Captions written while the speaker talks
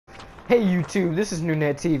Hey YouTube, this is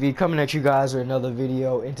NewNet TV coming at you guys with another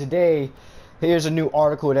video, and today here's a new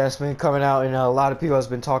article that's been coming out, and a lot of people has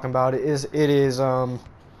been talking about it. What's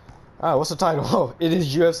the title? Oh, it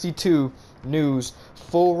is UFC 2 news.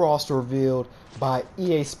 Full roster revealed by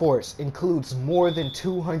EA Sports includes more than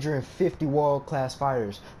 250 world-class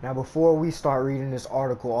fighters. Now, before we start reading this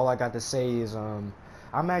article, all I got to say is I'm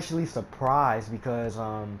actually surprised because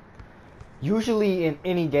usually in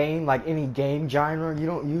any game, like any game genre, you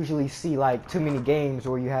don't usually see like too many games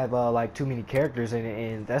where you have like too many characters in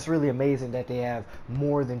it, and that's really amazing that they have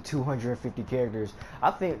more than 250 characters. I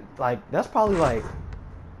think like that's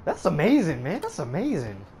amazing, man. That's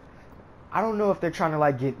amazing. I don't know if they're trying to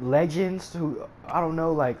like get legends who, I don't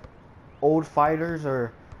know, like old fighters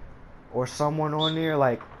or someone on there,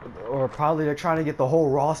 like, or probably they're trying to get the whole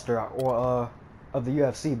roster or of the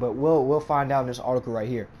UFC, but we'll find out in this article right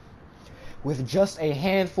here. With just a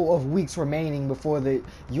handful of weeks remaining before the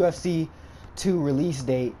UFC 2 release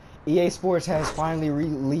date, EA Sports has finally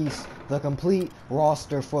released the complete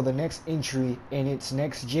roster for the next entry in its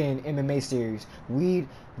next-gen MMA series. We'd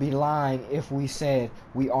be lying if we said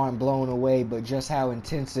we aren't blown away, but just how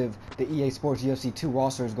intensive the EA Sports UFC 2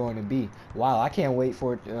 roster is going to be. Wow, I can't wait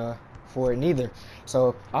for it neither.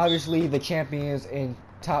 So obviously the champions and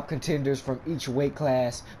top contenders from each weight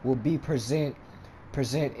class will be present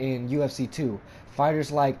in UFC 2.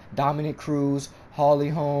 Fighters like Dominic Cruz, Holly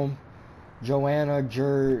Holm, Joanna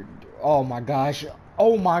Jerd, oh my gosh,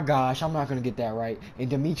 I'm not gonna get that right, and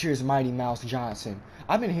Demetrius Mighty Mouse Johnson.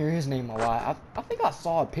 I've been hearing his name a lot. I think I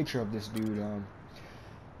saw a picture of this dude.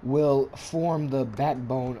 Will form the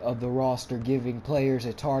backbone of the roster, giving players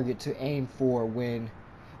a target to aim for when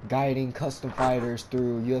guiding custom fighters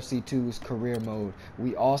through UFC 2's career mode.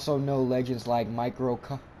 We also know legends like Micro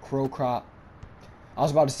Crocop. I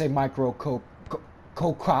was about to say Micro Cock.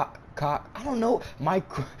 I don't know.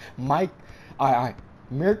 Alright.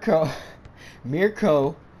 Mirko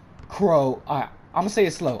Crow. Alright. I'm gonna say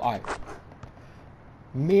it slow. Alright.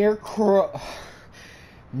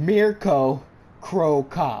 Mirko Crow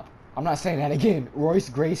Cop. I'm not saying that again. Royce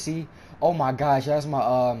Gracie. Oh my gosh, that's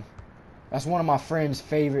one of my friend's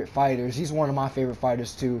favorite fighters. He's one of my favorite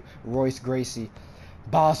fighters too. Royce Gracie.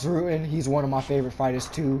 Bas Rutten, he's one of my favorite fighters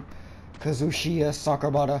too. Kazushia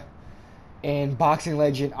Sakabata, and boxing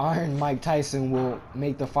legend Iron Mike Tyson will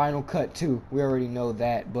make the final cut too. We already know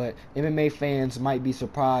that, but MMA fans might be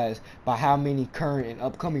surprised by how many current and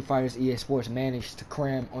upcoming fighters EA Sports managed to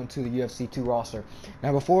cram onto the UFC 2 roster.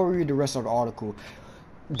 Now, before we read the rest of the article,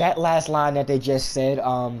 that last line that they just said, they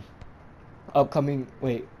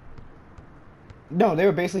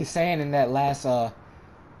were basically saying in that last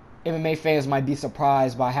MMA fans might be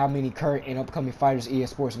surprised by how many current and upcoming fighters EA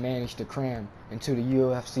Sports managed to cram into the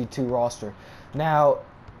UFC 2 roster. Now,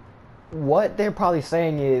 what they're probably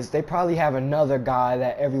saying is they probably have another guy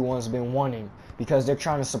that everyone's been wanting because they're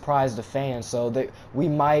trying to surprise the fans. So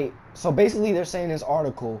basically they're saying in this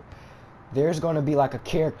article, there's going to be like a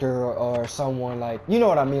character or someone, like, you know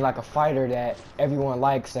what I mean, like a fighter that everyone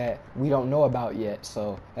likes that we don't know about yet.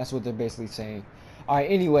 So that's what they're basically saying.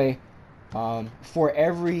 Alright, anyway, for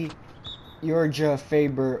every Urja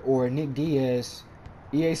Faber or Nick Diaz,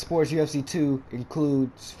 EA Sports UFC 2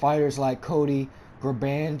 includes fighters like Cody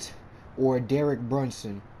Garbrandt or Derek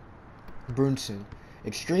Brunson.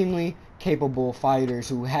 Extremely capable fighters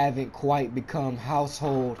who haven't quite become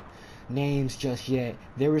household names just yet.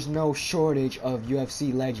 There is no shortage of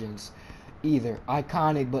UFC legends either.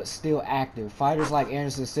 Iconic but still active. Fighters like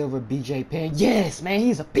Anderson Silva, BJ Penn. Yes, man,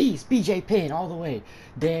 he's a beast. BJ Penn all the way.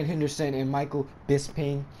 Dan Henderson and Michael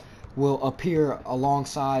Bisping will appear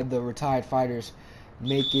alongside the retired fighters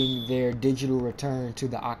making their digital return to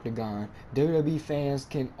the octagon. WWE fans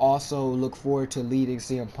can also look forward to leading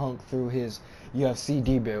CM Punk through his UFC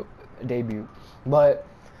debut. But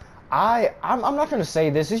I'm not going to say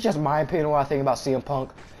this. It's just my opinion what I think about CM Punk.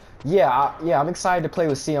 Yeah, I'm excited to play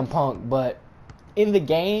with CM Punk, but in the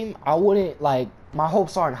game, I wouldn't, like, my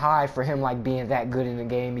hopes aren't high for him, like, being that good in the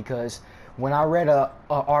game, because when I read a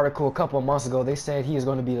article a couple of months ago, they said he is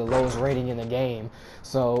going to be the lowest rating in the game.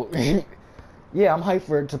 So, yeah, I'm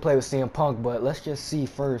hyped to play with CM Punk, but let's just see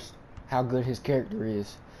first how good his character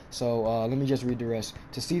is. So, let me just read the rest.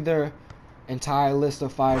 To see their entire list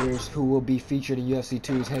of fighters who will be featured in UFC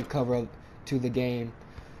 2's head cover to the game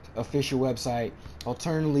official website.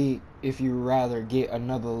 Alternatively, if you rather get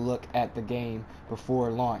another look at the game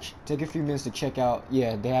before launch, take a few minutes to check out.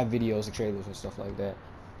 Yeah, they have videos and trailers and stuff like that.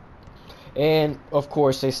 And of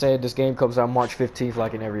course, they said this game comes out March 15th,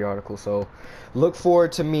 like in every article. So look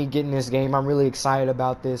forward to me getting this game. I'm really excited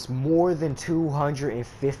about this. More than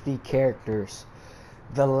 250 characters.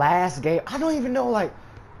 The last game, I don't even know, like,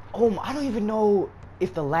 I don't even know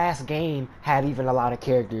if the last game had even a lot of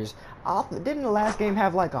characters. Didn't the last game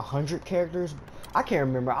have like 100 characters? I can't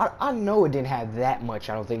remember. I know it didn't have that much,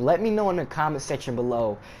 I don't think. Let me know in the comment section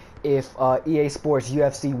below if EA Sports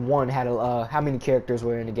UFC 1 had how many characters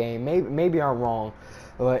were in the game. Maybe I'm wrong.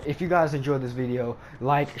 But if you guys enjoyed this video,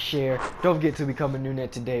 like, share. Don't forget to become a new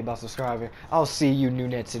net today by subscribing. I'll see you new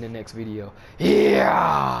nets in the next video.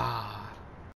 Yeah!